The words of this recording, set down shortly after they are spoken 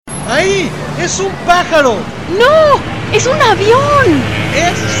¡Ahí! ¡Es un pájaro! ¡No! ¡Es un avión!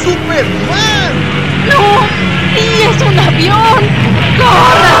 ¡Es Superman! ¡No! ¡Sí, es un avión!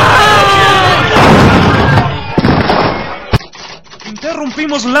 ¡Corran!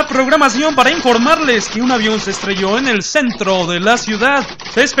 Interrumpimos la programación para informarles que un avión se estrelló en el centro de la ciudad.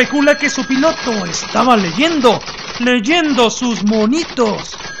 Se especula que su piloto estaba leyendo sus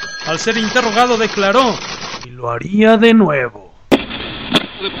monitos. Al ser interrogado declaró, y lo haría de nuevo.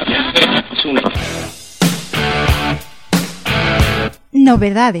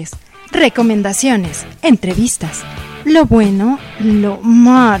 Novedades, recomendaciones, entrevistas, lo bueno, lo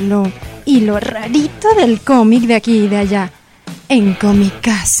malo y lo rarito del cómic de aquí y de allá. En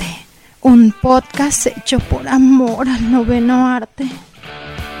Comicase, un podcast hecho por amor al noveno arte.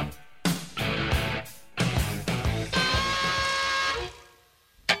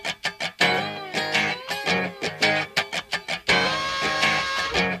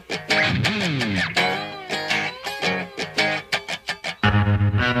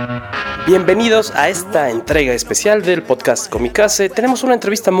 Bienvenidos a esta entrega especial del podcast Comicase. Tenemos una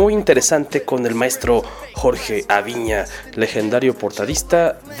entrevista muy interesante con el maestro Jorge Aviña, legendario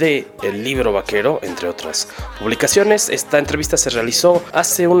portadista de El Libro Vaquero, entre otras publicaciones. Esta entrevista se realizó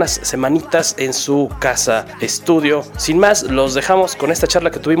hace unas semanitas en su casa estudio. Sin más, los dejamos con esta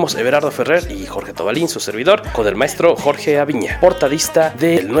charla que tuvimos Everardo Ferrer y Jorge Tobalín, su servidor, con el maestro Jorge Aviña, portadista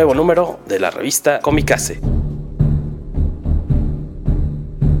del nuevo número de la revista Comicase.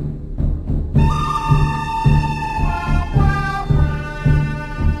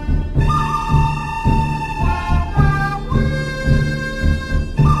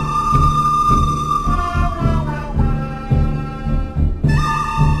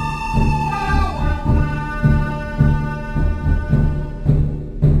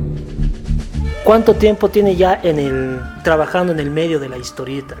 ¿Cuánto tiempo tiene ya trabajando en el medio de la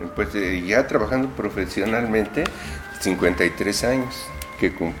historieta? Pues ya trabajando profesionalmente 53 años,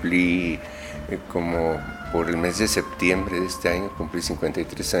 que cumplí como por el mes de septiembre de este año, cumplí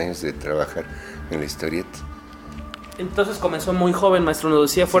 53 años de trabajar en la historieta. Entonces comenzó muy joven, maestro.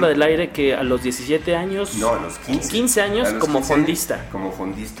 Nos decía fuera del aire que a los 17 años... No, a los 15. 15 años como 15 fondista. Años, como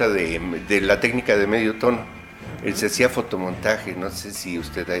fondista de la técnica de medio tono. Él se hacía fotomontaje, no sé si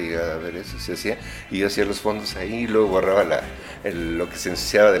usted ha llegado a ver eso, se hacía, y yo hacía los fondos ahí y luego borraba lo que se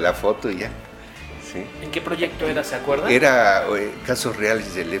ensuciaba de la foto y ya. ¿Sí? ¿En qué proyecto era, se acuerda? Era Casos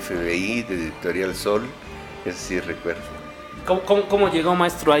Reales del FBI, de Editorial Sol, eso sí recuerdo. ¿Cómo llegó,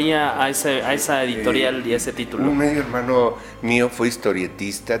 maestro, ahí a esa editorial y a ese título? Un medio hermano mío fue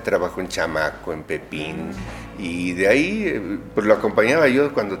historietista, trabajó en Chamaco, en Pepín, y de ahí pues lo acompañaba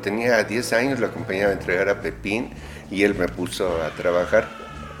yo cuando tenía 10 años, lo acompañaba a entregar a Pepín, y él me puso a trabajar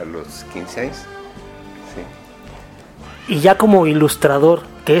a los 15 años. Sí. Y ya como ilustrador,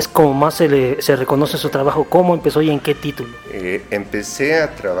 que es como más se reconoce su trabajo, ¿cómo empezó y en qué título? Empecé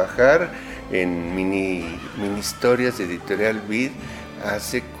a trabajar en mini historias de Editorial Vid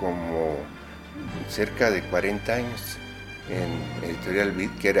hace como cerca de 40 años en Editorial Vid,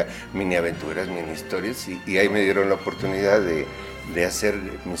 que era mini aventuras, mini historias, y ahí me dieron la oportunidad de hacer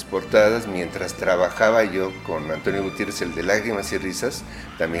mis portadas mientras trabajaba yo con Antonio Gutiérrez, el de Lágrimas y Risas,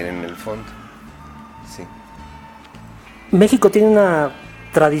 también en el fondo. Sí. México tiene una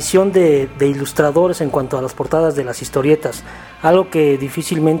tradición de ilustradores en cuanto a las portadas de las historietas, algo que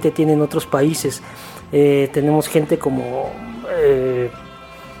difícilmente tienen otros países. Tenemos gente como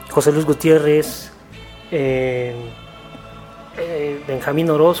José Luis Gutiérrez, Benjamín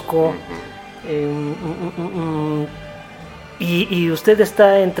Orozco, y usted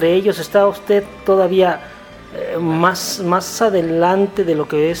está entre ellos. ¿Está usted todavía más adelante de lo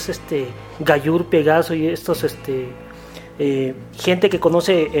que es Gallur, Pegaso y estos gente que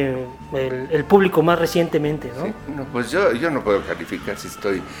conoce el público más recientemente, ¿no? Sí, no, pues yo no puedo calificar si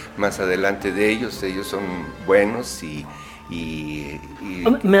estoy más adelante de ellos son buenos y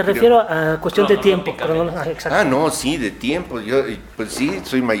me refiero a cuestión de tiempo. No, sí, de tiempo. Yo pues sí,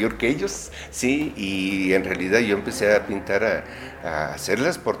 soy mayor que ellos, sí, y en realidad yo empecé a pintar, a hacer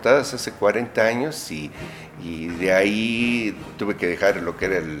las portadas hace 40 años y de ahí tuve que dejar lo que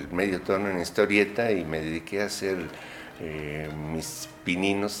era el medio tono en historieta y me dediqué a hacer mis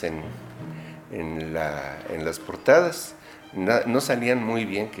pininos en las portadas. No salían muy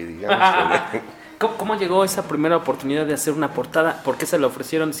bien, que digamos. ¿Cómo llegó esa primera oportunidad de hacer una portada? ¿Por qué se la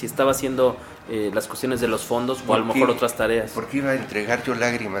ofrecieron si estaba haciendo las cuestiones de los fondos o a lo mejor otras tareas? Porque iba a entregar yo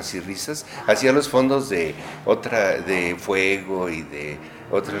Lágrimas y Risas, hacía los fondos de Fuego y de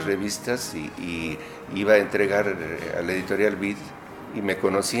otras revistas y iba a entregar a la Editorial Vid y me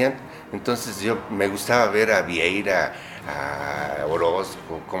conocían. Entonces me gustaba ver a Vieira, a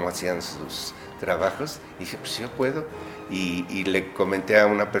Orozco, cómo hacían sus trabajos. Y dije, pues yo puedo. Y le comenté a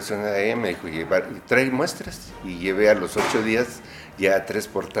una persona de ahí, me dijo, trae muestras. Y llevé a los 8 días ya 3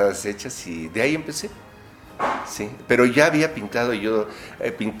 portadas hechas y de ahí empecé. Sí, pero ya había pintado, yo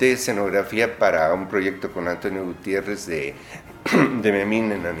pinté escenografía para un proyecto con Antonio Gutiérrez de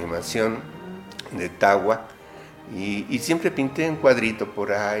Memín en animación, de Tagua, y siempre pinté en cuadrito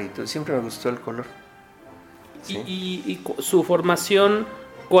por ahí, siempre me gustó el color. ¿Sí? ¿Y su formación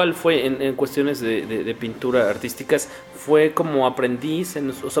cuál fue en cuestiones de pintura artísticas? ¿Fue como aprendiz,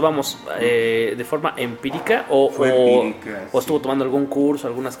 de forma empírica o estuvo tomando algún curso,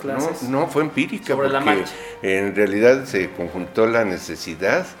 algunas clases? No, fue empírica, sobre la marcha. En realidad se conjuntó la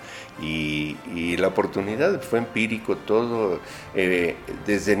necesidad y la oportunidad, fue empírico todo.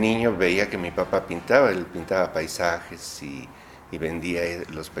 Desde niño veía que mi papá pintaba, él pintaba paisajes y vendía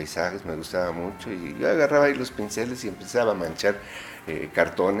los paisajes, me gustaba mucho, y yo agarraba ahí los pinceles y empezaba a manchar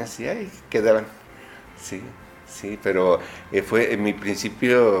cartones y ahí quedaban. Sí, pero fue en mi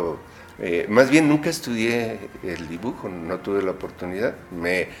principio, más bien nunca estudié el dibujo, no tuve la oportunidad.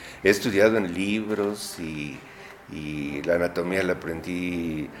 He estudiado en libros y la anatomía la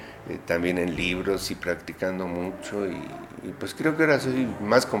aprendí también en libros y practicando mucho, y pues creo que ahora soy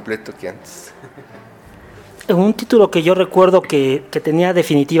más completo que antes. Un título que yo recuerdo que tenía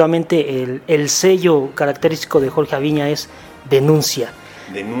definitivamente el sello característico de Jorge Aviña es Denuncia.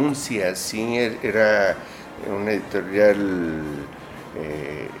 Denuncia, sí, era una editorial,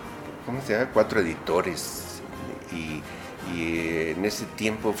 ¿cómo se llama? 4 editores, y en ese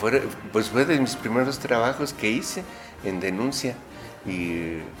tiempo fue de mis primeros trabajos que hice en Denuncia,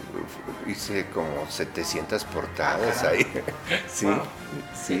 y hice como 700 portadas ahí. Sí, wow.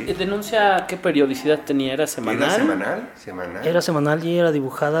 Sí. ¿Denuncia qué periodicidad tenía? ¿Era semanal? Era semanal. Era semanal y era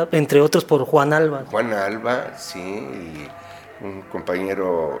dibujada, entre otros, por Juan Alba. Juan Alba, sí, y un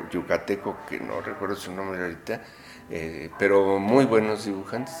compañero yucateco que no recuerdo su nombre ahorita, pero muy buenos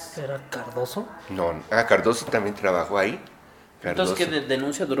dibujantes. ¿Era Cardoso? No, Cardoso también trabajó ahí. Entonces, ¿qué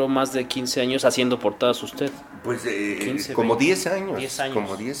Denuncia duró más de 15 años haciendo portadas usted? Pues 15, como 20, 10 años. 10 años.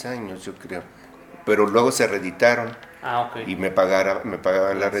 Como 10 años, yo creo. Pero luego se reeditaron. Ok. Y me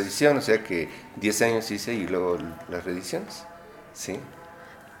pagaban la reedición, o sea que 10 años hice y luego las reediciones. Sí.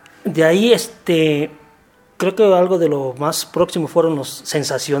 De ahí, creo que algo de lo más próximo fueron los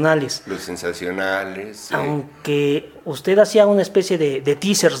sensacionales. Los sensacionales. Sí. Aunque usted hacía una especie de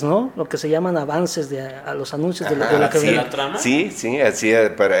teasers, ¿no? Lo que se llaman avances a los anuncios de la que venía. ¿La trama? Sí,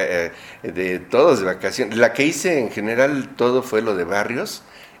 hacía para de todos de vacaciones. La que hice en general todo fue lo de Barrios,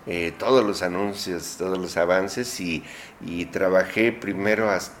 todos los anuncios, todos los avances, y trabajé primero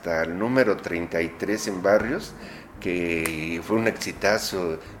hasta el número 33 en Barrios, que fue un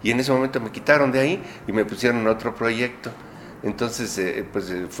exitazo, y en ese momento me quitaron de ahí y me pusieron otro proyecto. Entonces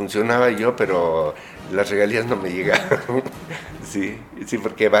funcionaba yo, pero las regalías no me llegaron. sí,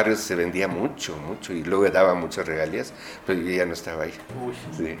 porque Barrios se vendía mucho, y luego daba muchas regalías, pero yo ya no estaba ahí. Uy.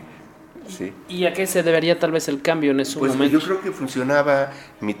 Sí. ¿Y a qué se debería tal vez el cambio en ese momento? Yo creo que funcionaba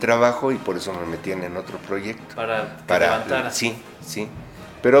mi trabajo y por eso me metían en otro proyecto. Para levantar. Sí.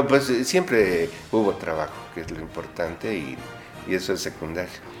 Pero pues siempre hubo trabajo, que es lo importante, y eso es secundario.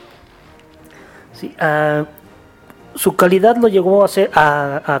 Sí, su calidad lo llegó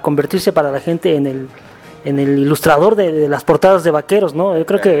a convertirse para la gente en el ilustrador de las portadas de vaqueros, ¿no? Yo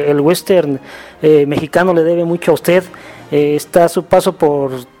creo que el western mexicano le debe mucho a usted. Está su paso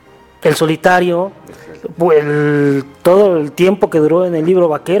por El Solitario, todo el tiempo que duró en el libro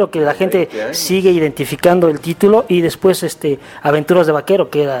Vaquero, que la gente sigue identificando el título, y después Aventuras de Vaquero,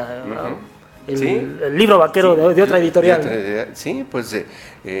 que era el libro vaquero de otra editorial. Sí, pues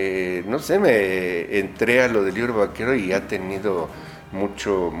no sé, me entré a lo del libro vaquero y ha tenido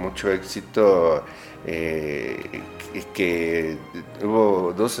mucho éxito, que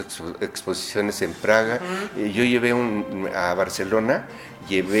hubo 2 exposiciones en Praga. Yo llevé a Barcelona,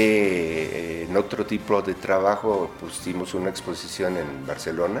 en otro tipo de trabajo, pusimos una exposición en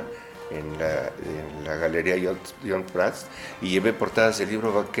Barcelona, en la Galería John Prats, y llevé portadas del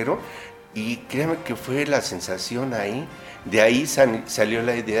libro vaquero, y créeme que fue la sensación ahí. De ahí salió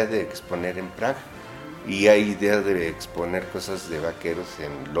la idea de exponer en Praga, y hay idea de exponer cosas de vaqueros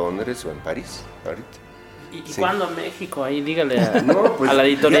en Londres o en París ahorita. ¿Y cuándo en México? Ahí dígale a la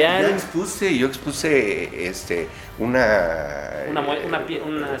editorial. Yo expuse una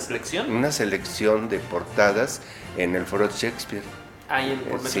selección. Una selección de portadas en el Foro Shakespeare. Ahí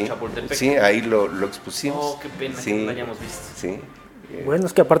por Metro Chapultepec. Sí, ahí lo expusimos. Oh, qué pena que no lo hayamos visto. Sí. Bueno,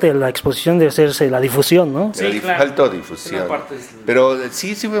 es que aparte de la exposición debe hacerse la difusión, ¿no? Sí, claro. Faltó difusión. Una parte es- Pero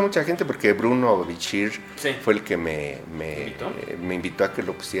sí fue mucha gente porque Bruno Bichir Sí. fue el que me invitó a que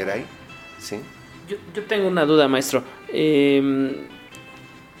lo pusiera ahí. Sí. Yo tengo una duda, maestro.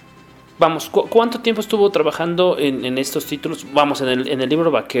 Vamos, ¿cuánto tiempo estuvo trabajando en estos títulos? Vamos, en el libro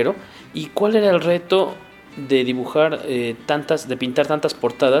Vaquero. ¿Y cuál era el reto de dibujar de pintar tantas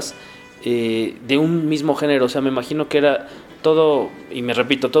portadas de un mismo género? O sea, me imagino que era todo, y me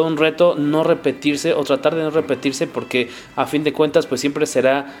repito, todo un reto no repetirse o tratar de no repetirse, porque a fin de cuentas pues siempre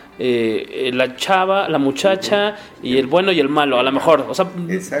será la chava, la muchacha y el bueno y el malo, a lo mejor. O sea,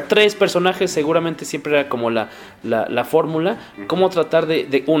 Exacto. 3 personajes seguramente siempre era como la fórmula. ¿Cómo tratar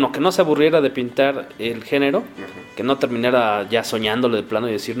de uno, que no se aburriera de pintar el género, que no terminara ya soñándolo de plano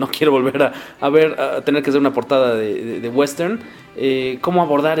y decir, no quiero volver a tener que hacer una portada de western? ¿Cómo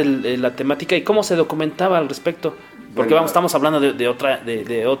abordar la temática y cómo se documentaba al respecto? Porque Bueno, estamos hablando de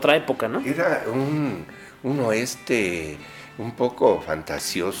otra época, ¿no? Era un oeste un poco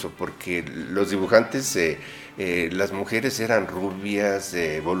fantasioso, porque los dibujantes, las mujeres eran rubias,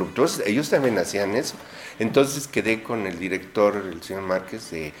 voluptuosas, ellos también hacían eso. Entonces quedé con el director, el señor Márquez,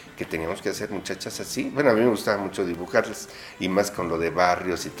 que teníamos que hacer muchachas así. Bueno, a mí me gustaba mucho dibujarlas, y más con lo de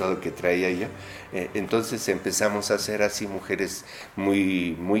barrios y todo que traía yo. Entonces empezamos a hacer así mujeres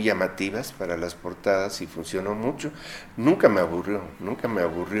muy, muy llamativas para las portadas y funcionó mucho. Nunca me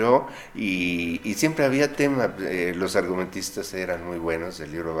aburrió y siempre había tema. Los argumentistas eran muy buenos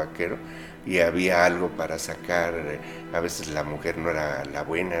del libro Vaquero y había algo para sacar. A veces la mujer no era la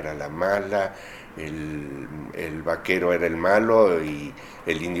buena, era la mala. El vaquero era el malo y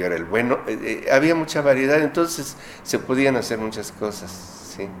el indio era el bueno. Había mucha variedad, entonces se podían hacer muchas cosas,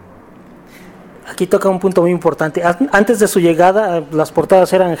 sí. Aquí toca un punto muy importante. Antes de su llegada, las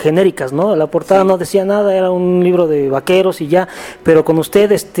portadas eran genéricas, ¿no? La portada no decía nada, era un libro de vaqueros y ya. Pero con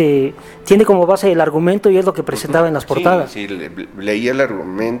usted, tiene como base el argumento y es lo que presentaba en las portadas. Sí, leía el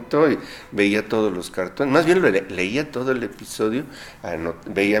argumento y veía todos los cartones. Más bien leía todo el episodio,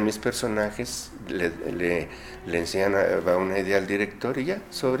 veía mis personajes, le enseñaba una idea al director y ya,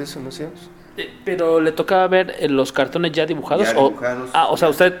 sobre eso nos íbamos. Pero le tocaba ver los cartones ya dibujados. Ya dibujados. O sea,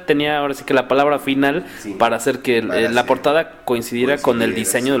 usted tenía ahora sí que la palabra final, Sí. para hacer que Para la hacer- portada coincidiera con el coincidiera,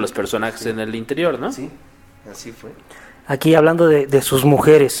 diseño sí. de los personajes Sí. en el interior, ¿no? Sí, así fue. Aquí hablando de sus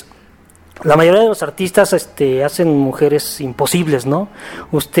mujeres. La mayoría de los artistas hacen mujeres imposibles, ¿no?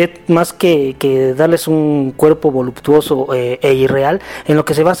 Usted, más que darles un cuerpo voluptuoso e irreal, en lo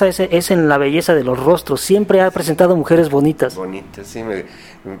que se basa es en la belleza de los rostros. Siempre ha presentado mujeres bonitas. Bonitas, sí. Me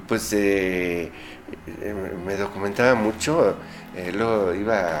documentaba mucho. Luego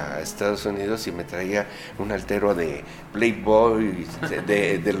iba a Estados Unidos y me traía un altero de Playboy,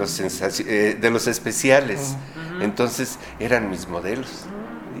 de los especiales. Entonces eran mis modelos.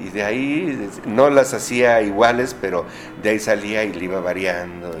 Y de ahí no las hacía iguales, pero de ahí salía y le iba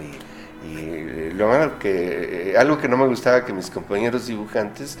variando. Y lo malo algo que no me gustaba, que mis compañeros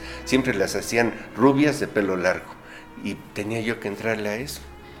dibujantes siempre las hacían rubias de pelo largo. Y tenía yo que entrarle a eso.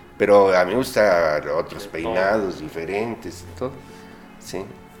 Pero a mí me gustan otros peinados diferentes y todo. Sí.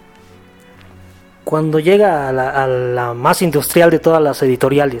 Cuando llega a la más industrial de todas las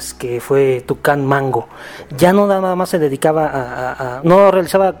editoriales, que fue Tucán Mango, ya no nada más se dedicaba no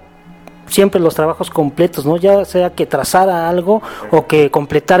realizaba siempre los trabajos completos, ¿no? Ya sea que trazara algo o que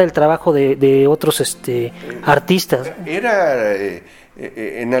completara el trabajo de otros artistas.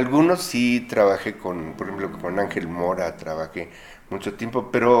 En algunos sí trabajé por ejemplo, con Ángel Mora trabajé mucho tiempo,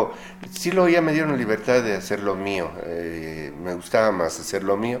 pero sí ya me dieron libertad de hacer lo mío. Me gustaba más hacer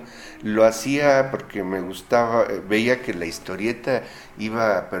lo mío. Lo hacía porque me gustaba, veía que la historieta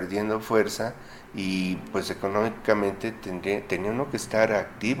iba perdiendo fuerza y pues económicamente tenía uno que estar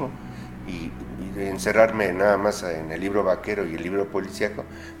activo y encerrarme nada más en el libro Vaquero y el libro policíaco,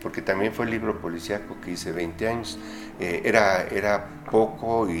 porque también fue el libro policíaco que hice 20 años. Era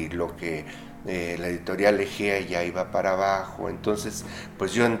poco y lo que la editorial Egea ya iba para abajo, entonces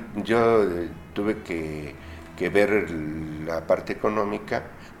pues yo tuve que ver la parte económica,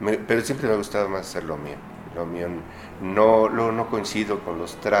 pero siempre me ha gustado más hacer lo mío. No coincido con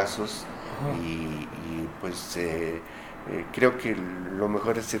los trazos y pues creo que lo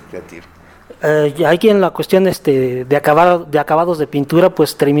mejor es ser creativo. Aquí en la cuestión de acabados de pintura,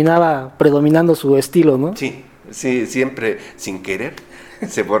 pues terminaba predominando su estilo, ¿no? Sí, siempre sin querer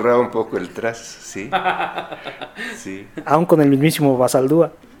se borraba un poco el trazo, sí. Sí. Aún con el mismísimo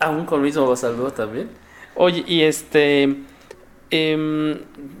Basaldúa. Aún con el mismo Basaldúa también. Oye, y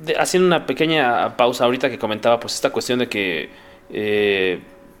haciendo una pequeña pausa ahorita que comentaba pues esta cuestión de que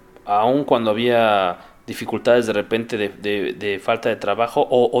aún cuando había dificultades de repente de falta de trabajo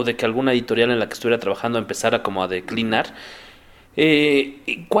o de que alguna editorial en la que estuviera trabajando empezara como a declinar.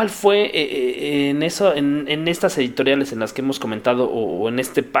 ¿Cuál fue en estas editoriales en las que hemos comentado o en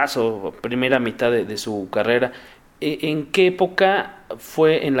este paso, primera mitad de su carrera, en qué época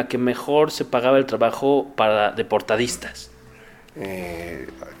fue en la que mejor se pagaba el trabajo de portadistas?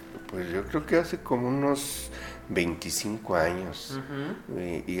 Pues yo creo que hace como unos 25 años.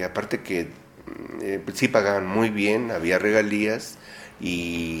 Y aparte que pues sí pagaban muy bien, había regalías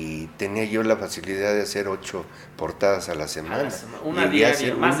y tenía yo la facilidad de hacer 8 portadas a la semana. Una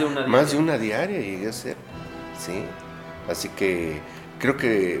diaria, más de una diaria. Más de una diaria llegué a hacer, sí. Así que creo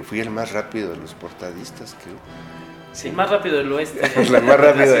que fui el más rápido de los portadistas que Sí, más rápido del oeste. La más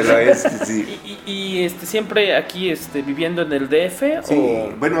rápido del oeste, sí. ¿Y siempre aquí viviendo en el DF? Sí,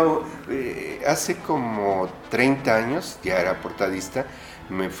 o... bueno, hace como 30 años ya era portadista.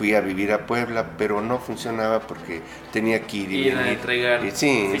 Me fui a vivir a Puebla, pero no funcionaba porque tenía que ir y a entregar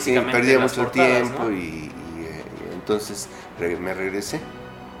sí, perdía mucho tiempo, ¿no? y entonces me regresé,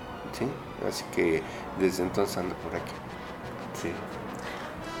 sí, así que desde entonces ando por aquí, sí.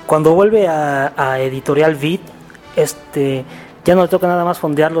 Cuando vuelve a Editorial Vid, ya no le toca nada más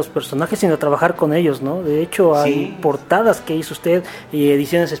fondear los personajes, sino trabajar con ellos, ¿no? De hecho, hay portadas que hizo usted y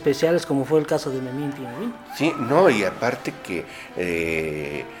ediciones especiales, como fue el caso de Memín. Sí, no, y aparte que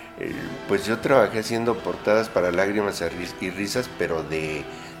pues yo trabajé haciendo portadas para Lágrimas y Risas, pero de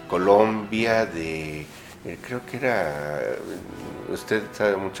Colombia, creo que era, usted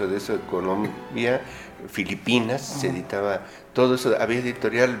sabe mucho de eso, de Colombia, Filipinas, se editaba todo eso, había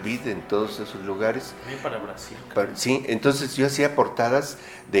editorial Vid en todos esos lugares. También para Brasil. Sí, entonces yo hacía portadas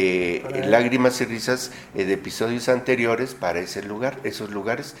de Lágrimas y Risas de episodios anteriores para esos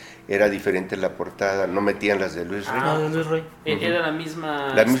lugares, era diferente la portada, no metían las de Luis Rey. De Luis Rey. Era la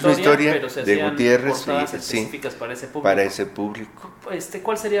misma historia pero se de Gutiérrez, portadas específicas para ese público. Para ese público.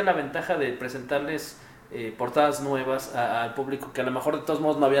 ¿Cuál sería la ventaja de presentarles portadas nuevas al público que a lo mejor de todos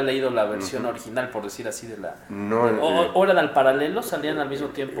modos no había leído la versión original, por decir así, de la... ¿O eran al paralelo? ¿Salían al mismo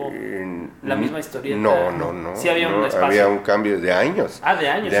tiempo la misma historieta? No. Sí había un espacio. Había un cambio de años. De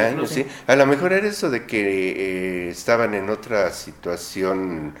años, sí. A lo mejor era eso de que estaban en otra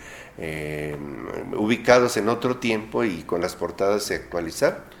situación, ubicados en otro tiempo y con las portadas se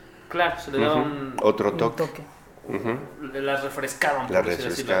actualizaban. Claro, se le daba otro toque. Las refrescaban, por decir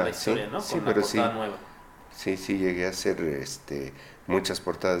así, la historia, ¿no? Sí, con pero una portada nueva. Sí, llegué a hacer muchas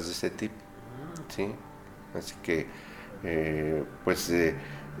portadas de ese tipo. Sí, así que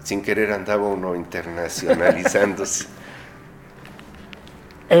sin querer andaba uno internacionalizándose.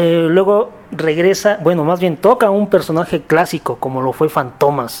 Luego regresa, bueno, más bien toca un personaje clásico como lo fue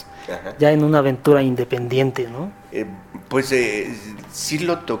Fantomas, ya en una aventura independiente, ¿no? Sí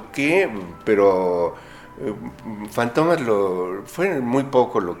lo toqué, pero Fantomas fue muy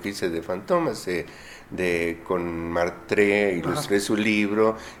poco lo que hice de Fantomas. Con Martré ilustré su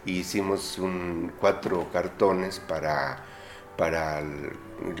libro y hicimos 4 cartones para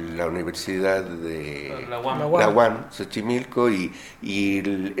la Universidad de la UAM, Xochimilco, y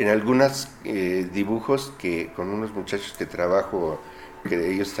en algunos dibujos que con unos muchachos que trabajo,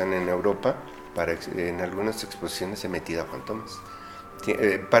 que ellos están en Europa, en algunas exposiciones he metido a Fantomas.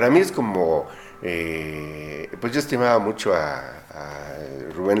 Para mí es como, pues yo estimaba mucho a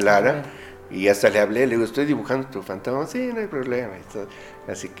Rubén Lara. Y hasta le hablé, le digo, estoy dibujando tu Fantomas, sí, no hay problema.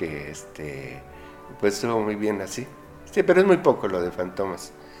 Así que, pues estuvo muy bien así. Sí, pero es muy poco lo de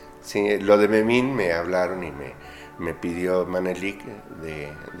Fantomas. Sí, lo de Memín me hablaron y me pidió Manelik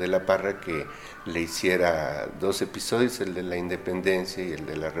de la Parra que le hiciera 2 episodios, el de la Independencia y el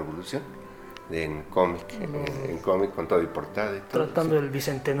de la Revolución, en cómic con todo y portada. Y todo, tratando el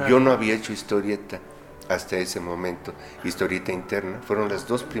bicentenario. Yo no había hecho historieta hasta ese momento, historieta interna, fueron las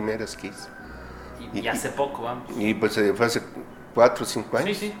 2 primeras que hice. Y hace poco, vamos. Y pues fue hace 4 o 5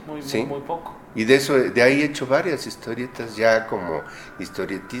 años. Sí, muy poco. Y de ahí he hecho varias historietas, ya como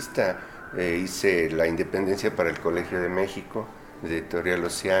historietista. Hice La Independencia para el Colegio de México, de Editorial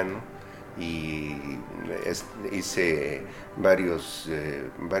Océano, y hice varias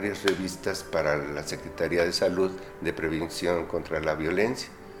revistas para la Secretaría de Salud de Prevención contra la Violencia.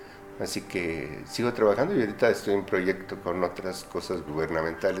 Así que sigo trabajando y ahorita estoy en proyecto con otras cosas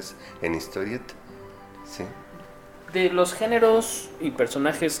gubernamentales en historieta. Sí. De los géneros y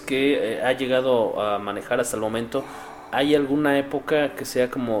personajes que ha llegado a manejar hasta el momento, ¿hay alguna época que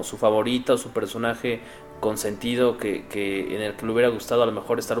sea como su favorita o su personaje consentido en el que le hubiera gustado a lo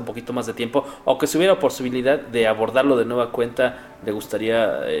mejor estar un poquito más de tiempo, o que si hubiera posibilidad de abordarlo de nueva cuenta le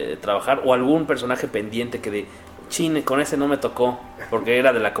gustaría trabajar, o algún personaje pendiente que Chine, con ese no me tocó, porque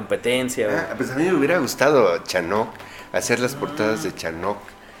era de la competencia. Pues a mí me hubiera gustado Chanok, hacer las portadas de Chanok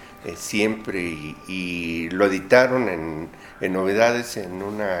siempre, y lo editaron en Novedades en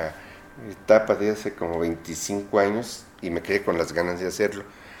una etapa de hace como 25 años y me quedé con las ganas de hacerlo.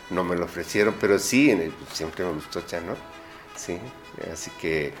 No me lo ofrecieron, pero sí, siempre me gustó Chanok, sí, así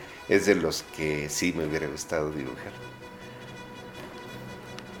que es de los que sí me hubiera gustado dibujar.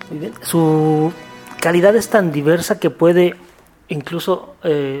 Muy bien. Su calidad es tan diversa que puede incluso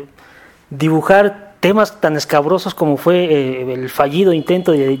dibujar temas tan escabrosos como fue el fallido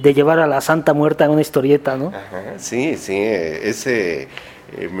intento de llevar a la Santa Muerta a una historieta, ¿no? Ajá, sí, ese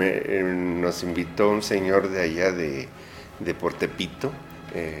nos invitó un señor de allá de Portepito,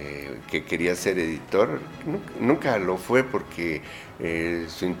 que quería ser editor. Nunca lo fue porque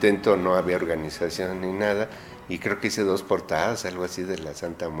su intento no había organización ni nada, y creo que hice 2 portadas, algo así, de la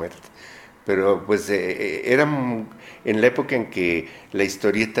Santa Muerte. Pero pues era en la época en que la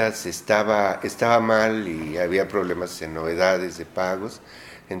historieta estaba mal y había problemas en Novedades de pagos,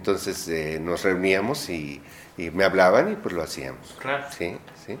 entonces nos reuníamos y me hablaban y pues lo hacíamos. Claro. Sí.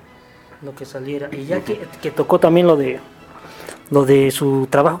 Lo que saliera. Y ya que tocó también lo de su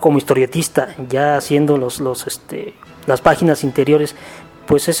trabajo como historietista, ya haciendo las páginas interiores,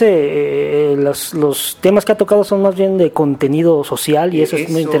 pues los temas que ha tocado son más bien de contenido social, y eso es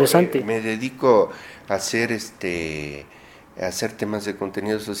muy interesante. Me dedico a hacer temas de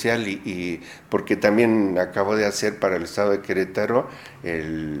contenido social, y porque también acabo de hacer para el estado de Querétaro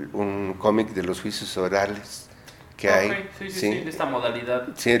un cómic de los juicios orales que hay. Sí, de esta modalidad.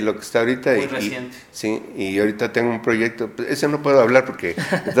 Sí, lo que está ahorita. Muy reciente. Sí, y ahorita tengo un proyecto, ese no puedo hablar porque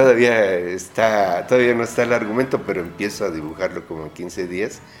todavía no está el argumento, pero empiezo a dibujarlo como en 15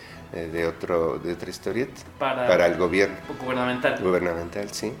 días de otra historieta para el gobierno. Gubernamental,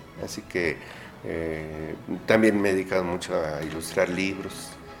 sí. Así que también me he dedicado mucho a ilustrar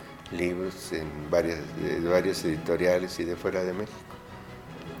libros en varias editoriales y de fuera de México.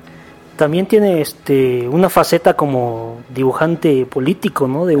 También tiene una faceta como dibujante político,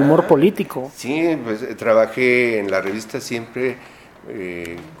 ¿no? De humor político. Sí, pues trabajé en la revista Siempre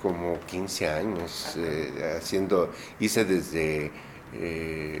como 15 años hice desde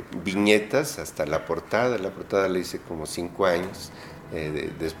viñetas hasta la portada. La portada la hice como 5 años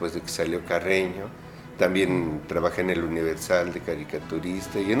después de que salió Carreño. También trabajé en el Universal de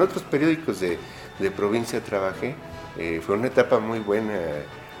caricaturista y en otros periódicos de provincia trabajé. Fue una etapa muy buena.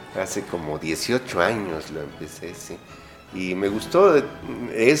 Hace como 18 años lo empecé, sí. Y me gustó,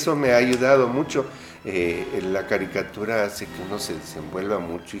 eso me ha ayudado mucho. La caricatura hace que uno se desenvuelva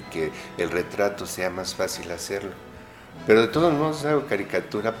mucho y que el retrato sea más fácil hacerlo. Pero de todos modos hago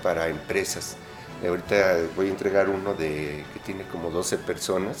caricatura para empresas. Ahorita voy a entregar uno que tiene como 12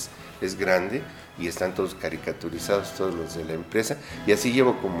 personas, es grande y están todos caricaturizados, todos los de la empresa. Y así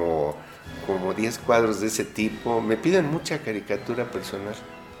llevo como 10 cuadros de ese tipo. Me piden mucha caricatura personal.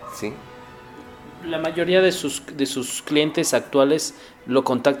 Sí. La mayoría de sus clientes actuales lo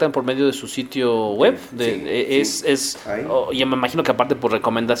contactan por medio de su sitio web. Ya me imagino que aparte por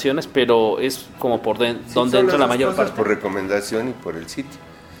recomendaciones, pero es como donde entra la mayor parte. Por recomendación y por el sitio.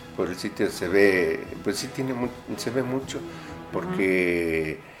 Por el sitio se ve, pues sí se ve mucho,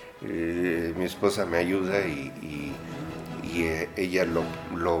 porque mi esposa me ayuda y ella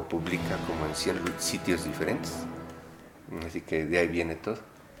lo publica como en 100 sitios diferentes. Así que de ahí viene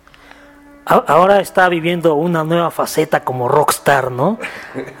todo. Ahora está viviendo una nueva faceta como rockstar, ¿no?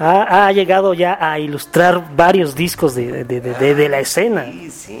 Ha llegado ya a ilustrar varios discos de la escena.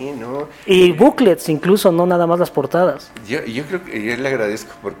 Sí, ¿no? Y booklets incluso, no nada más las portadas. Yo creo que yo le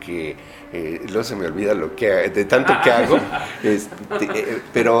agradezco porque luego se me olvida de tanto que hago.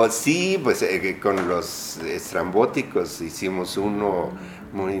 Pero sí, pues con los estrambóticos hicimos uno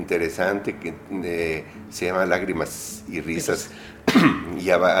muy interesante que se llama Lágrimas y Risas. Y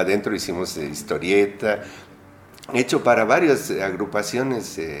adentro hicimos historieta, hecho para varias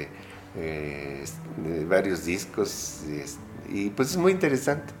agrupaciones de varios discos, y pues es muy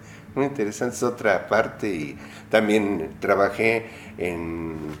interesante, es otra parte. Y también trabajé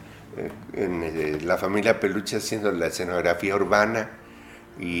en la familia Peluche haciendo la escenografía urbana,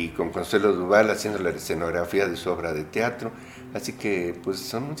 y con Consuelo Duval haciendo la escenografía de su obra de teatro, así que pues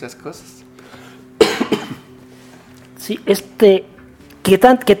son muchas cosas. Sí, que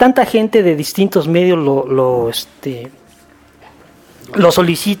tanta gente de distintos medios lo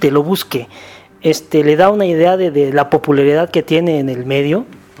solicite, lo busque, le da una idea de la popularidad que tiene en el medio.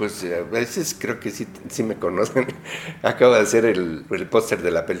 Pues a veces creo que sí me conocen. Acabo de hacer el póster de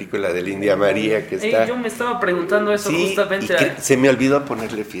la película de la India María que está. Yo me estaba preguntando eso justamente. Se me olvidó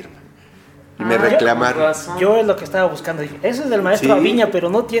ponerle firma. y me reclamaron. Yo es lo que estaba buscando. Dije, ese es del maestro Sí. Aviña, pero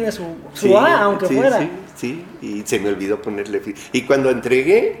no tiene su Sí, A, aunque sí, fuera. Sí, y se me olvidó ponerle y cuando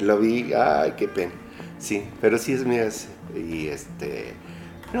entregué lo vi, ay, qué pena. Sí, pero sí es mío y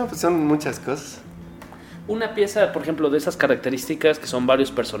no, pues son muchas cosas. Una pieza, por ejemplo, de esas características, que son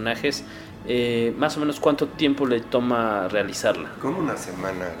varios personajes, más o menos ¿cuánto tiempo le toma realizarla? Como una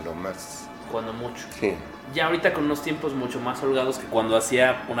semana lo más. Cuando mucho. Sí, Ya ahorita con unos tiempos mucho más holgados que cuando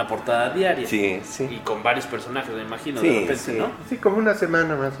hacía una portada diaria. sí. Y con varios personajes, me imagino, de Sí, repente, sí. ¿no? Sí, como una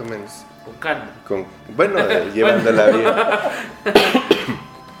semana más o menos. Con calma. Bueno, llevándola bien.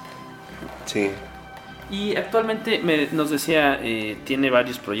 Sí. Y actualmente nos decía, tiene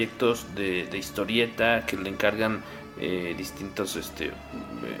varios proyectos de historieta que le encargan distintos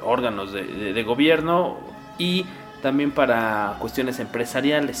órganos de gobierno y también para cuestiones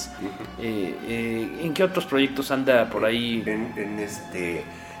empresariales. ¿En qué otros proyectos anda por ahí?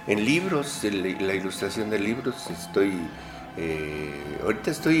 En libros, la ilustración de libros,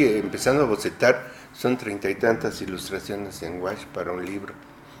 ahorita estoy empezando a bocetar, son 30 y tantas ilustraciones en wash para un libro.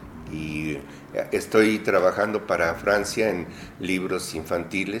 Y estoy trabajando para Francia en libros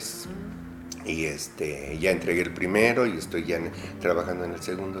infantiles y ya entregué el primero y estoy ya trabajando en el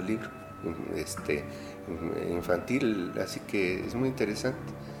segundo libro infantil, así que es muy interesante.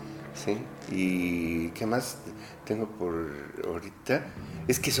 Sí. ¿Y qué más tengo por ahorita?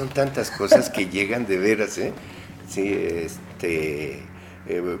 Es que son tantas cosas que llegan de veras, Sí,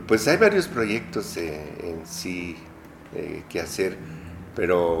 pues hay varios proyectos en sí que hacer.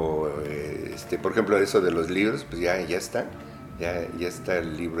 Pero, por ejemplo, eso de los libros, pues ya está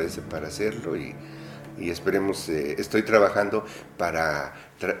el libro ese para hacerlo y esperemos, estoy trabajando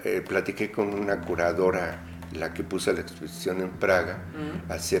platiqué con una curadora, la que puso la exposición en Praga,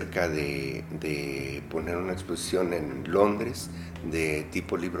 acerca de poner una exposición en Londres de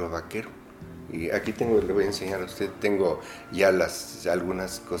tipo libro vaquero. Y aquí le voy a enseñar a usted, tengo ya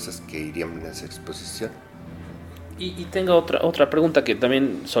algunas cosas que irían en esa exposición. Y tengo otra pregunta que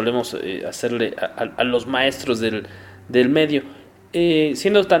también solemos hacerle a los maestros del medio.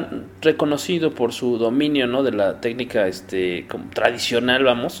 Siendo tan reconocido por su dominio, ¿no?, de la técnica como tradicional,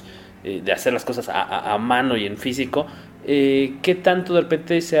 de hacer las cosas a mano y en físico, ¿qué tanto de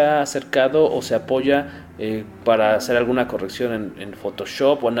repente se ha acercado o se apoya para hacer alguna corrección en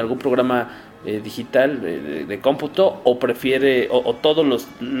Photoshop o en algún programa digital de cómputo, o prefiere o todo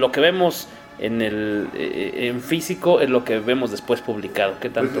lo que vemos en físico es lo que vemos después publicado? ¿Qué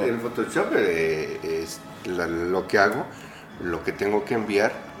tanto? Pues en Photoshop es lo que hago, lo que tengo que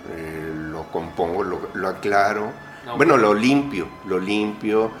enviar, lo compongo, lo aclaro, okay. Bueno, lo limpio,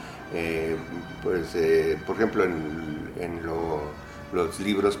 por ejemplo en los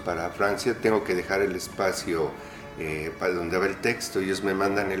libros para Francia tengo que dejar el espacio para donde va el texto, ellos me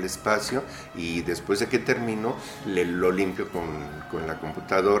mandan el espacio y después de que termino lo limpio con la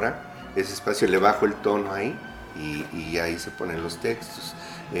computadora. Ese espacio le bajo el tono ahí y ahí se ponen los textos,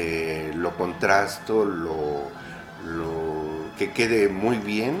 lo contrasto, que quede muy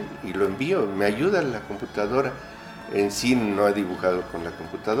bien y lo envío. Me ayuda la computadora. En sí no he dibujado con la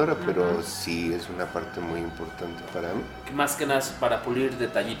computadora, pero sí es una parte muy importante para mí. Más que nada para pulir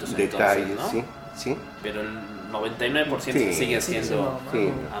detallitos. Detalles, entonces, ¿no? Sí. Pero el 99% se sigue haciendo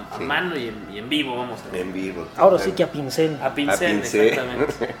a mano y en vivo, vamos a ver. En vivo. Ahora sí que a pincel. A pincel.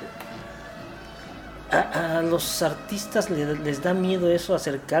 Exactamente. ¿A los artistas les da miedo eso,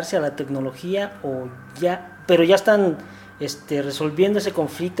 acercarse a la tecnología, pero ya están resolviendo ese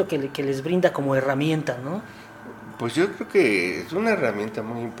conflicto que les brinda como herramienta, ¿no? Pues yo creo que es una herramienta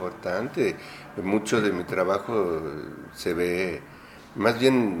muy importante. Mucho de mi trabajo se ve, más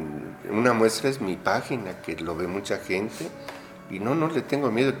bien una muestra es mi página, que lo ve mucha gente, y no le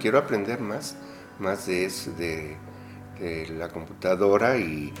tengo miedo, quiero aprender más de eso, de la computadora,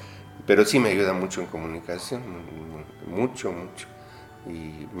 pero sí me ayuda mucho en comunicación, mucho,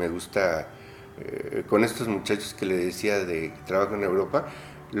 y me gusta, con estos muchachos que le decía que trabajo en Europa,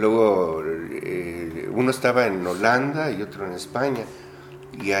 luego uno estaba en Holanda y otro en España,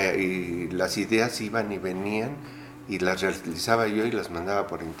 y las ideas iban y venían, y las realizaba yo y las mandaba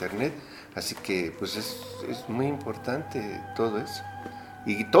por internet, así que pues es muy importante todo eso,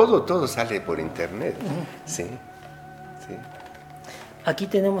 y todo sale por internet. Sí. Aquí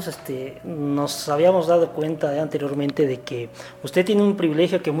tenemos, nos habíamos dado cuenta anteriormente de que usted tiene un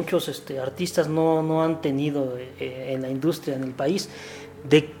privilegio que muchos artistas no han tenido en la industria, en el país,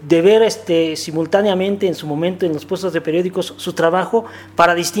 de ver simultáneamente en su momento en los puestos de periódicos su trabajo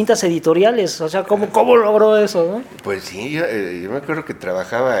para distintas editoriales. O sea, ¿cómo logró eso, no? Pues sí, yo me acuerdo que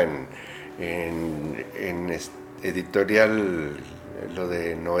trabajaba en editorial, lo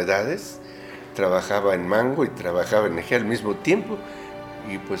de novedades, trabajaba en Mango y trabajaba en Eje al mismo tiempo,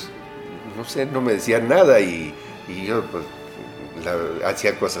 y pues, no sé, no me decían nada, y yo pues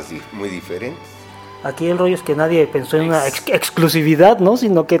hacía cosas muy diferentes. Aquí el rollo es que nadie pensó en una exclusividad, ¿no?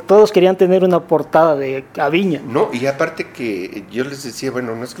 Sino que todos querían tener una portada de Aviña. No, y aparte que yo les decía,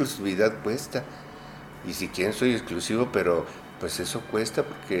 bueno, una exclusividad cuesta, y si quieren soy exclusivo, pero pues eso cuesta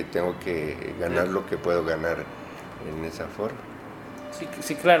porque tengo que ganar lo que puedo ganar en esa forma.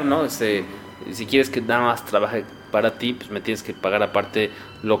 Sí, claro, ¿no? Si quieres que nada más trabaje para ti, pues me tienes que pagar aparte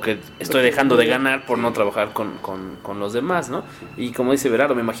lo que estoy dejando de ganar por no trabajar con los demás, ¿no? Y como dice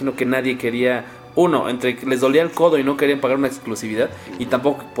Berardo, me imagino que nadie quería, entre que les dolía el codo y no querían pagar una exclusividad, y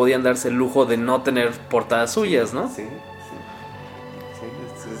tampoco podían darse el lujo de no tener portadas suyas, ¿no? Sí,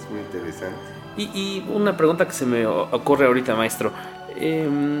 eso es muy interesante. Y una pregunta que se me ocurre ahorita, maestro.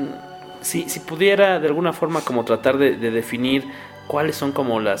 Si pudiera de alguna forma como tratar de definir cuáles son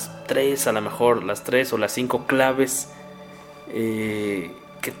como las 3 o las 5 claves que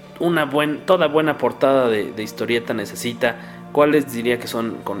toda buena portada de historieta necesita, ¿cuáles diría que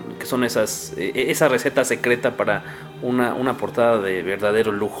son esa receta secreta para una portada de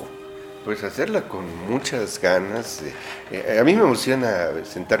verdadero lujo? Pues hacerla con muchas ganas. A mí me emociona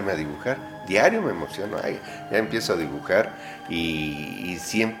sentarme a dibujar, diario me emociona, ya empiezo a dibujar y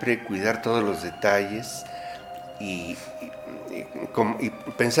siempre cuidar todos los detalles y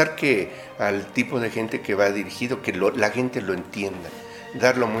pensar que al tipo de gente que va dirigido, que la gente lo entienda,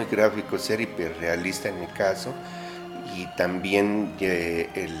 darlo muy gráfico, ser hiperrealista en mi caso, y también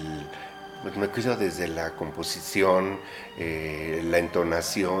pues me cuido desde la composición, la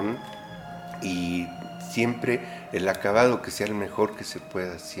entonación, y siempre el acabado que sea el mejor que se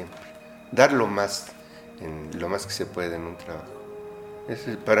pueda, siempre dar lo más que se puede en un trabajo.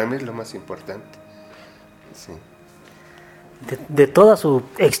 Eso para mí es lo más importante. Sí. De toda su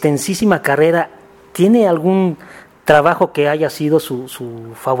extensísima carrera, ¿tiene algún trabajo que haya sido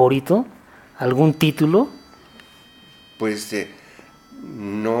su favorito? ¿Algún título? Pues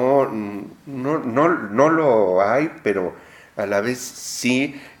no lo hay, pero a la vez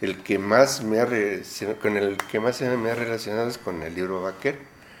sí, con el que más me ha relacionado es con el libro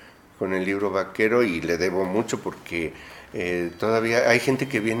vaquero, y le debo mucho porque todavía hay gente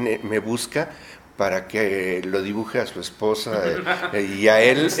que me busca para que lo dibuje a su esposa y a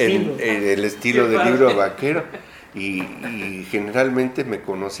él el estilo del libro vaquero, y generalmente me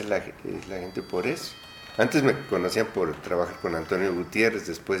conoce la gente por eso. Antes me conocían por trabajar con Antonio Gutiérrez,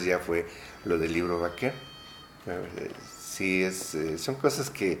 después ya fue lo del libro vaquero. Sí, son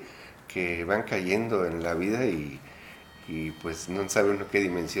cosas que van cayendo en la vida y pues no sabe uno qué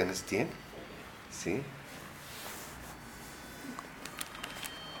dimensiones tiene. Sí.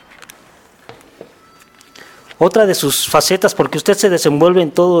 Otra de sus facetas, porque usted se desenvuelve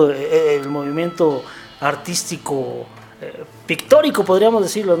en todo el movimiento artístico, pictórico, podríamos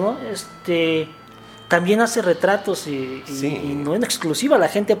decirlo, ¿no? También hace retratos y no en exclusiva, la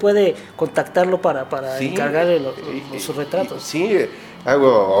gente puede contactarlo para encargarle sus retratos. Sí,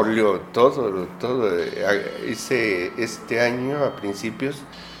 hago óleo, todo. Hice este año, a principios,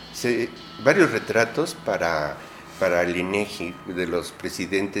 varios retratos para el INEGI, de los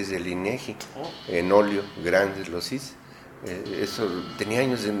presidentes del INEGI, en óleo, grandes los hice. Eso, tenía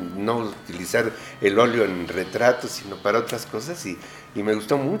años de no utilizar el óleo en retratos, sino para otras cosas, y me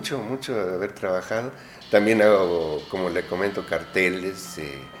gustó mucho haber trabajado. También hago, como le comento, carteles,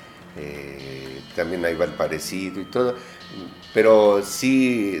 también hay Valparecido y todo, pero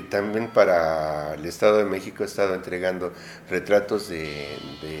sí, también para el Estado de México he estado entregando retratos de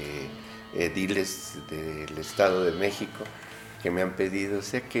ediles del Estado de México que me han pedido, o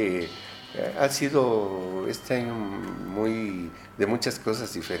sea que ha sido este año de muchas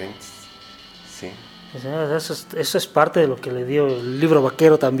cosas diferentes. Sí. Eso es parte de lo que le dio el libro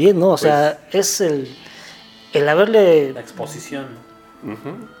vaquero también, ¿no? O sea, es el haberle... La exposición.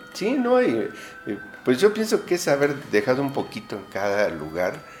 Uh-huh. Sí, ¿no? Pues yo pienso que es haber dejado un poquito en cada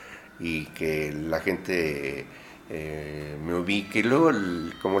lugar y que la gente me ubique. Y luego,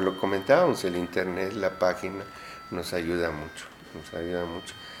 como lo comentábamos, el internet, la página, nos ayuda mucho.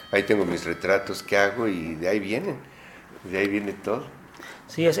 Ahí tengo mis retratos que hago y de ahí viene todo.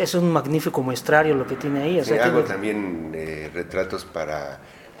 Sí, es un magnífico muestrario lo que tiene ahí. O sea, hago también retratos para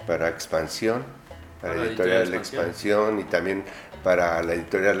Expansión, para la editorial de Expansión, y también para la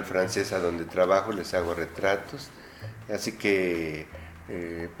editorial francesa donde trabajo les hago retratos. Así que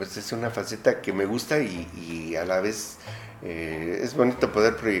pues es una faceta que me gusta y a la vez es bonito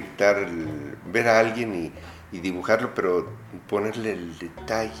poder proyectar, ver a alguien y dibujarlo, pero ponerle el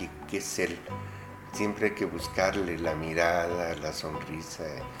detalle que es él. Siempre hay que buscarle la mirada, la sonrisa,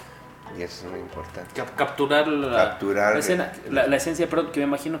 Y eso es muy importante. Capturar Capturar la escena, la esencia, pero que me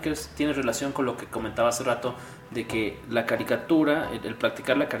imagino que tiene relación con lo que comentaba hace rato, de que la caricatura, el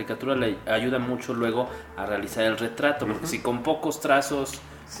practicar la caricatura le ayuda mucho luego a realizar el retrato, porque si con pocos trazos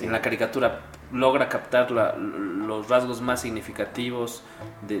en la caricatura logra captar los rasgos más significativos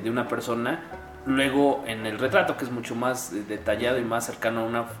de una persona, luego en el retrato, que es mucho más detallado y más cercano a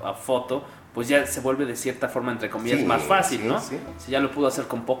una foto, pues ya se vuelve de cierta forma, entre comillas, más fácil, ¿no? Sí. Si ya lo pudo hacer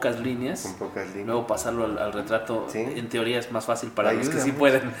con pocas líneas, luego pasarlo al retrato, en teoría es más fácil para los que sí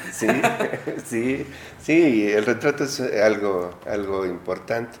pueden. Sí, el retrato es algo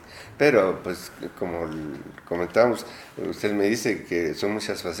importante, pero pues como comentábamos, usted me dice que son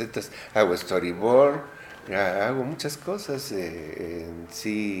muchas facetas, hago storyboard, hago muchas cosas,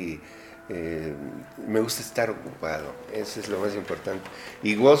 me gusta estar ocupado, eso es lo más importante,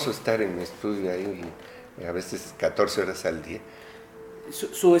 y gozo estar en mi estudio ahí a veces 14 horas al día.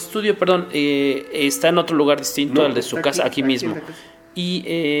 Su estudio, perdón, está en otro lugar distinto al de su casa, aquí mismo.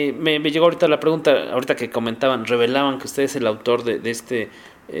 Y me llegó ahorita la pregunta, ahorita que revelaban que usted es el autor de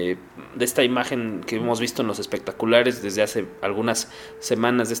esta imagen que hemos visto en los espectaculares desde hace algunas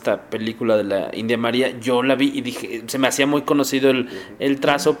semanas, de esta película de la India María. Yo la vi y dije, se me hacía muy conocido el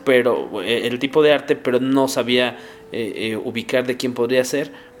trazo, pero el tipo de arte, pero no sabía ubicar de quién podría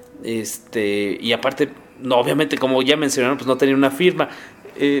ser. Y aparte, no, obviamente, como ya mencionaron, pues no tenía una firma,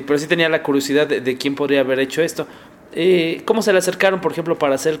 pero sí tenía la curiosidad de quién podría haber hecho esto. ¿Cómo se le acercaron, por ejemplo,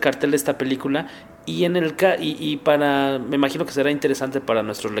 para hacer el cartel de esta película? Y me imagino que será interesante para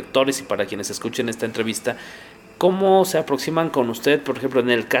nuestros lectores y para quienes escuchen esta entrevista, ¿cómo se aproximan con usted, por ejemplo, en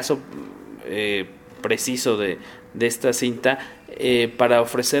el caso preciso de esta cinta, para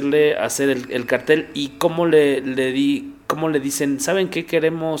ofrecerle hacer el cartel? Y cómo le dicen, ¿saben qué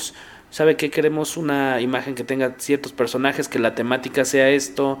queremos? ¿Sabe qué queremos? Una imagen que tenga ciertos personajes, que la temática sea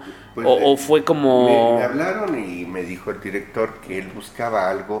esto, pues o fue como... Me hablaron y me dijo el director que él buscaba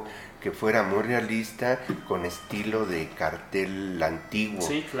algo que fuera muy realista, con estilo de cartel antiguo.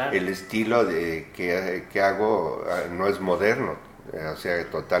 Sí, claro. El estilo que hago no es moderno, o sea,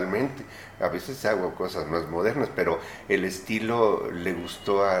 totalmente. A veces hago cosas más modernas, pero el estilo le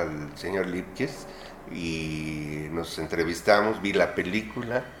gustó al señor Lipkes y nos entrevistamos, vi la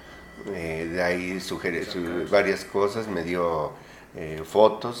película. De ahí sugerí varias cosas, me dio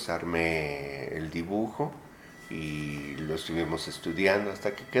fotos, armé el dibujo y lo estuvimos estudiando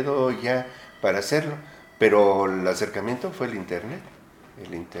hasta que quedó ya para hacerlo. Pero el acercamiento fue el internet.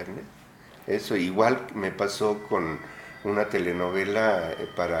 Eso igual me pasó con una telenovela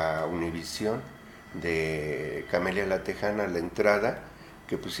para Univisión de Camelia la Tejana, La Entrada,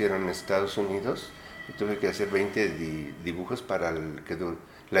 que pusieron en Estados Unidos, y tuve que hacer 20 dibujos para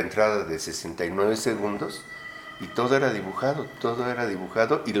la entrada de 69 segundos, y todo era dibujado,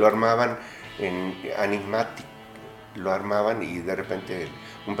 y lo armaban en Animatic, y de repente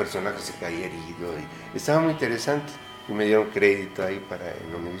un personaje se caía herido, y estaba muy interesante, y me dieron crédito ahí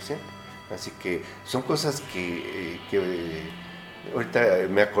en Univision. Así que son cosas que ahorita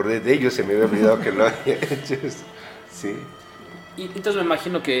me acordé de ellos, se me había olvidado que lo había hecho. Sí. Y entonces me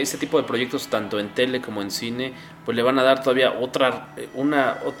imagino que ese tipo de proyectos, tanto en tele como en cine, pues le van a dar todavía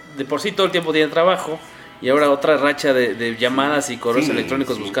de por sí todo el tiempo tiene trabajo, y ahora otra racha de llamadas y correos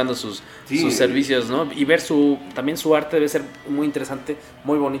electrónicos buscando sus servicios, ¿no? Y ver también su arte debe ser muy interesante,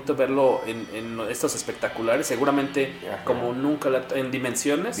 muy bonito verlo en estos espectaculares, seguramente. Ajá. Como nunca, en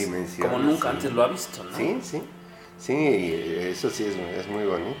dimensiones como nunca antes lo ha visto, ¿no? Sí, eso sí es muy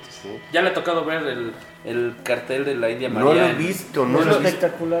bonito, sí. ¿Ya le ha tocado ver el cartel de la India María? No lo he visto, no lo he visto.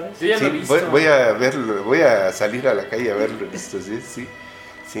 ¿Espectaculares? Yo ya lo he visto. Voy a verlo, voy a salir a la calle a verlo, sí.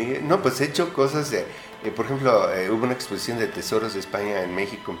 No, pues he hecho cosas, por ejemplo, hubo una exposición de tesoros de España en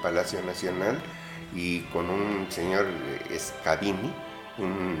México, en Palacio Nacional, y con un señor Scavini,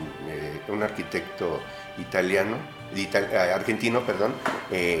 un arquitecto argentino,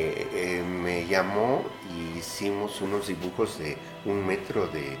 me llamó y hicimos unos dibujos de 1 metro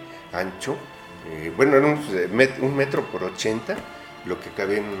de ancho, era un metro por 80, lo que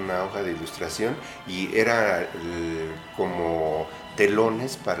cabía en una hoja de ilustración, y era como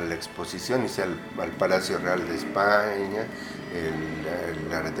telones para la exposición, hice al Palacio Real de España,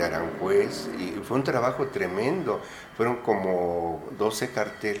 el de Aranjuez, y fue un trabajo tremendo. Fueron como 12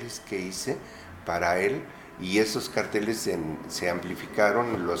 carteles que hice para él, y esos carteles se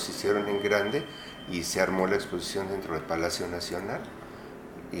amplificaron, los hicieron en grande, y se armó la exposición dentro del Palacio Nacional.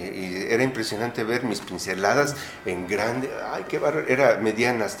 Y era impresionante ver mis pinceladas en grande. ¡Ay, qué bárbaro!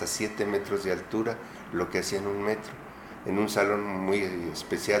 Medían hasta 7 metros de altura, lo que hacían 1 metro. En un salón muy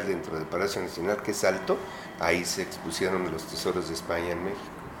especial dentro del Palacio Nacional, que es alto, ahí se expusieron los tesoros de España en México.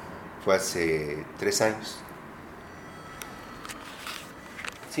 fue hace 3 años.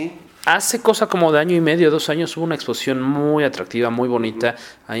 Sí. Hace cosa como de año y medio, 2 años, hubo una exposición muy atractiva, muy bonita,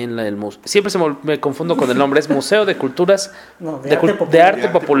 ahí en el museo. Siempre me confundo con el nombre, es Museo de Culturas de Arte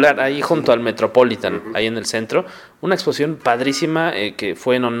Popular, ahí junto al Metropolitan, ahí en el centro. Una exposición padrísima que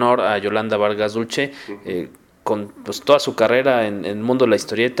fue en honor a Yolanda Vargas Dulce, con pues, toda su carrera en el mundo de la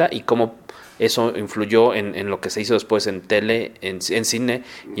historieta y cómo eso influyó en lo que se hizo después en tele, en cine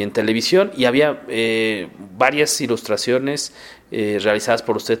y en televisión. Y había varias ilustraciones realizadas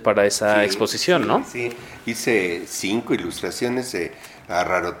por usted para esa exposición, ¿no? Sí, hice 5 ilustraciones a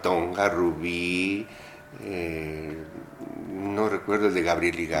Rarotonga, Rubí, no recuerdo el de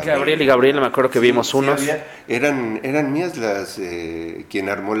Gabriel y Gabriel. Gabriel y Gabriela, me acuerdo que vimos unos. Eran mías quien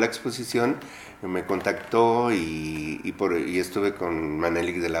armó la exposición. Me contactó y estuve con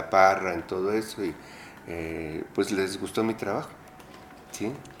Manelik de la Parra en todo eso y pues les gustó mi trabajo, ¿sí?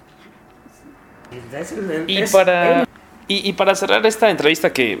 Y para cerrar esta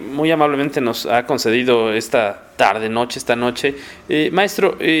entrevista que muy amablemente nos ha concedido esta noche,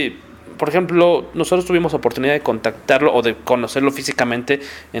 maestro, por ejemplo, nosotros tuvimos oportunidad de contactarlo o de conocerlo físicamente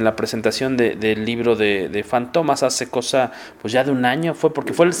en la presentación del libro de Fantomas hace cosa, pues ya de un año,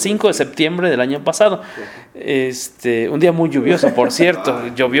 porque fue el 5 de septiembre del año pasado. Un día muy lluvioso, por cierto,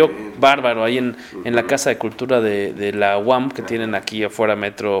 llovió bárbaro ahí en la Casa de Cultura de la UAM que tienen aquí afuera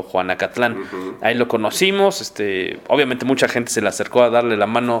Metro Juanacatlán. Ahí lo conocimos, obviamente mucha gente se le acercó a darle la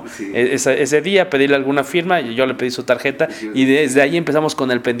mano ese día, a pedirle alguna firma, y yo le pedí su tarjeta y desde ahí empezamos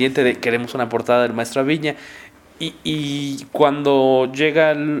con el pendiente de queremos una portada del maestro Aviña. Y cuando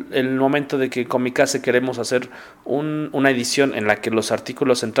llega el momento de que Comicase queremos hacer una edición en la que los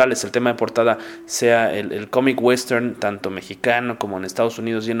artículos centrales, el tema de portada, sea el cómic western, tanto mexicano como en Estados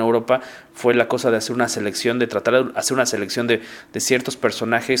Unidos y en Europa, fue la cosa de hacer una selección, de tratar de hacer una selección de ciertos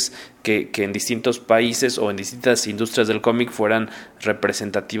personajes que en distintos países o en distintas industrias del cómic fueran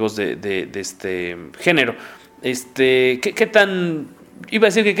representativos de este género. ¿Qué tan... Iba a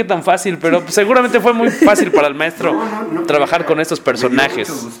decir que qué tan fácil, pero seguramente fue muy fácil para el maestro trabajar con estos personajes.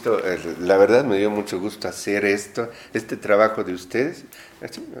 Me dio mucho gusto, la verdad me dio mucho gusto hacer este trabajo de ustedes.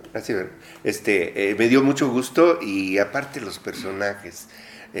 Me dio mucho gusto y aparte los personajes.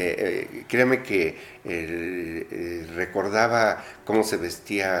 Créame que recordaba cómo se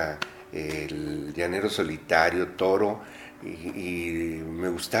vestía el llanero solitario, Toro, y me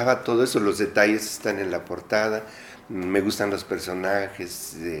gustaba todo eso, los detalles están en la portada. Me gustan los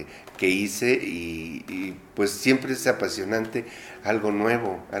personajes que hice y pues siempre es apasionante algo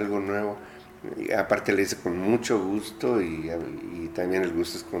nuevo. Y aparte le hice con mucho gusto y también el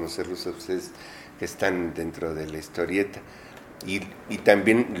gusto es conocerlos a ustedes que están dentro de la historieta. Y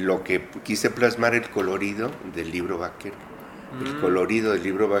también lo que quise plasmar, el colorido del libro vaquero. El colorido del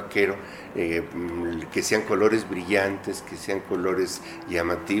libro vaquero, que sean colores brillantes, que sean colores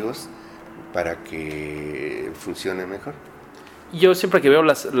llamativos, para que funcione mejor. Yo siempre que veo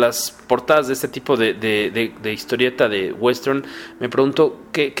las portadas de este tipo de historieta de western, me pregunto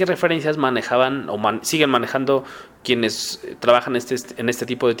qué referencias manejaban o siguen manejando quienes trabajan en este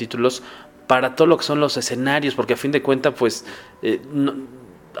tipo de títulos para todo lo que son los escenarios, porque a fin de cuentas pues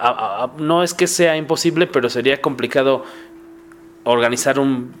no es que sea imposible, pero sería complicado organizar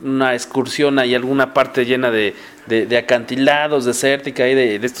una excursión ahí, alguna parte llena de acantilados, desértica, y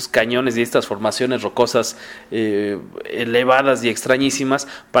de estos cañones y estas formaciones rocosas elevadas y extrañísimas,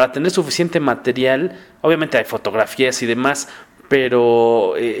 para tener suficiente material. Obviamente hay fotografías y demás,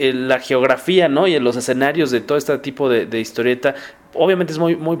 pero la geografía, ¿no?, y en los escenarios de todo este tipo de historieta obviamente es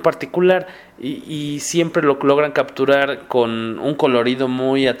muy, muy particular y siempre lo logran capturar con un colorido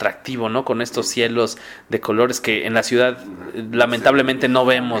muy atractivo, ¿no? Con estos cielos de colores que en la ciudad lamentablemente no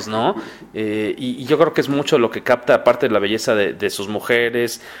vemos, ¿no? Y yo creo que es mucho lo que capta, aparte de la belleza de sus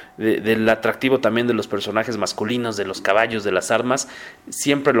mujeres, del atractivo también de los personajes masculinos, de los caballos, de las armas.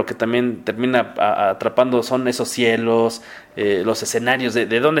 Siempre lo que también termina atrapando son esos cielos, los escenarios.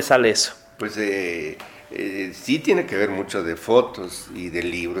 ¿De dónde sale eso? Pues sí tiene que ver mucho de fotos y de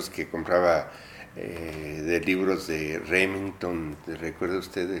libros que compraba, de libros de Remington, ¿recuerda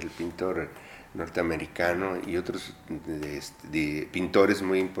usted el pintor norteamericano? Y otros de pintores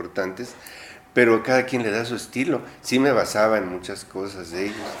muy importantes, pero cada quien le da su estilo. Sí me basaba en muchas cosas de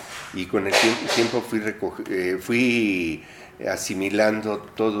ellos y con el tiempo fui asimilando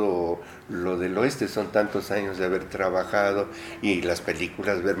todo lo del oeste. Son tantos años de haber trabajado y las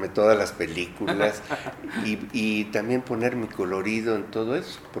películas, verme todas las películas y también poner mi colorido en todo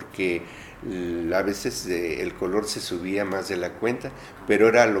eso, porque a veces el color se subía más de la cuenta, pero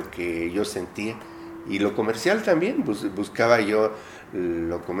era lo que yo sentía y lo comercial también, buscaba yo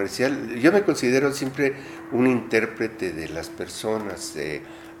lo comercial. Yo me considero siempre un intérprete de las personas.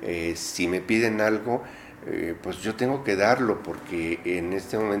 Si me piden algo, pues yo tengo que darlo, porque en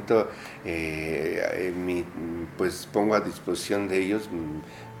este momento pues pongo a disposición de ellos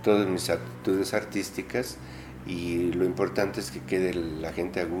todas mis actitudes artísticas, y lo importante es que quede la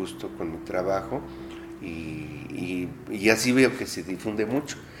gente a gusto con mi trabajo, y así veo que se difunde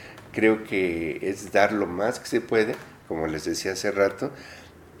mucho. Creo que es dar lo más que se puede, como les decía hace rato,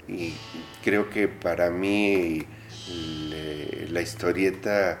 y creo que para mí la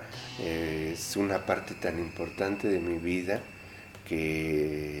historieta es una parte tan importante de mi vida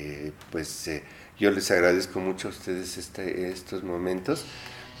que pues yo les agradezco mucho a ustedes estos momentos,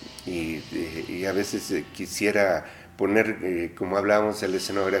 y a veces quisiera poner, como hablábamos de la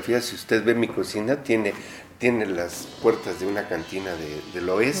escenografía, si usted ve mi cocina, tiene las puertas de una cantina del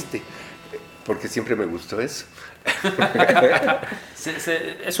oeste, porque siempre me gustó eso.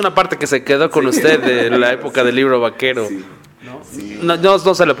 Es una parte que se quedó con usted de la época del libro vaquero. Sí. ¿No? Sí.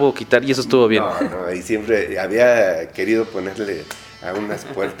 No se la pudo quitar, y eso estuvo bien. No, y siempre había querido ponerle a unas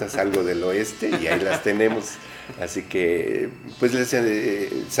puertas algo del oeste, y ahí las tenemos. Así que, pues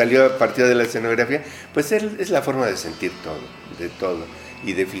salió a partir de la escenografía, pues es la forma de sentir todo,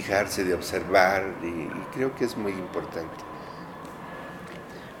 y de fijarse, de observar, y creo que es muy importante.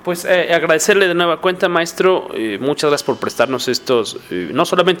 Pues agradecerle de nueva cuenta, maestro, muchas gracias por prestarnos no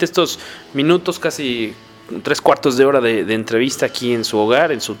solamente estos minutos, casi 3/4 de hora de entrevista aquí en su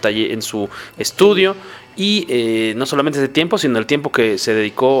hogar, en su taller, en su estudio, y no solamente ese tiempo, sino el tiempo que se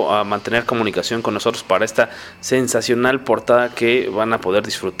dedicó a mantener comunicación con nosotros para esta sensacional portada que van a poder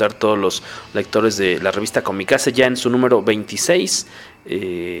disfrutar todos los lectores de la revista Comicase ya en su número 26.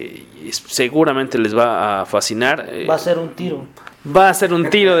 Seguramente les va a fascinar. Va a ser un tiro. Va a ser un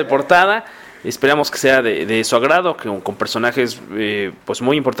tiro de portada. Esperamos que sea de su agrado, con personajes pues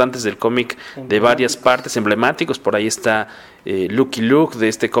muy importantes del cómic de varias partes, emblemáticos. Por ahí está Lucky Luke, de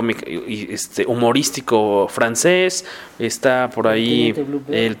este cómic humorístico francés. Está por ahí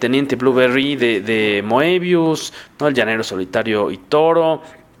el Teniente Blueberry de Moebius, ¿no? El Llanero Solitario y Toro.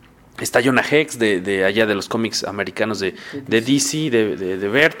 Está Jonah Hex de allá de los cómics americanos de DC, de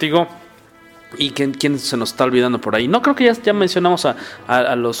Vértigo. ¿Y quién se nos está olvidando por ahí? No, creo que ya mencionamos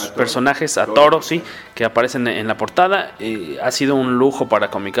a los personajes, a Toro, sí, que aparecen en la portada. Ha sido un lujo para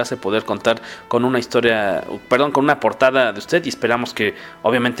Comicase poder contar con una con una portada de usted, y esperamos que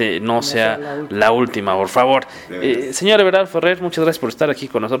obviamente no sea la última, por favor. Señor Everardo Ferrer, muchas gracias por estar aquí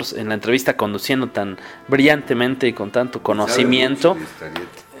con nosotros en la entrevista, conduciendo tan brillantemente y con tanto conocimiento.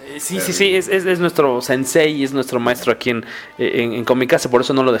 Sí, es nuestro sensei, es nuestro maestro aquí en Comicase, por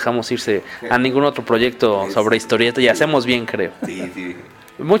eso no lo dejamos irse a ningún otro proyecto sobre historieta, y hacemos bien, creo. Sí.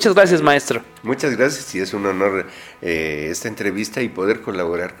 Muchas gracias, maestro. Muchas gracias, y es un honor esta entrevista y poder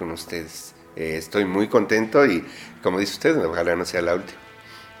colaborar con ustedes. Estoy muy contento, y como dice usted, ojalá no sea la última.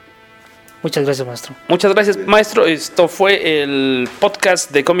 Muchas gracias, maestro. Muchas gracias, maestro. Esto fue el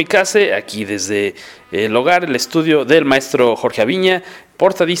podcast de Comicase, aquí desde el hogar, el estudio del maestro Jorge Aviña,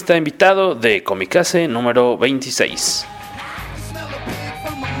 portadista invitado de Comicase número 26.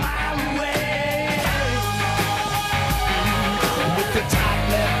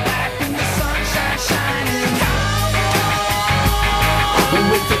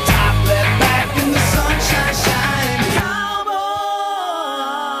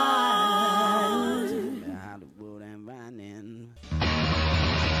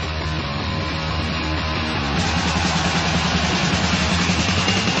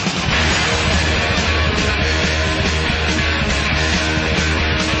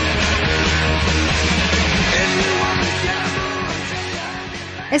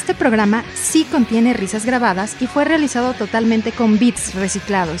 Este programa sí contiene risas grabadas y fue realizado totalmente con beats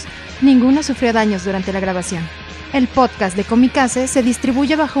reciclados. Ninguno sufrió daños durante la grabación. El podcast de Comicase se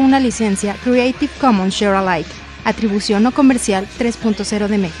distribuye bajo una licencia Creative Commons Share Alike, atribución no comercial 3.0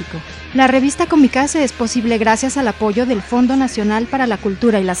 de México. La revista Comicase es posible gracias al apoyo del Fondo Nacional para la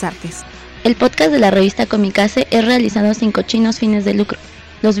Cultura y las Artes. El podcast de la revista Comicase es realizado sin cochinos fines de lucro.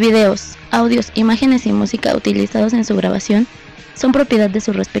 Los videos, audios, imágenes y música utilizados en su grabación son propiedad de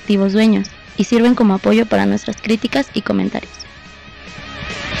sus respectivos dueños y sirven como apoyo para nuestras críticas y comentarios.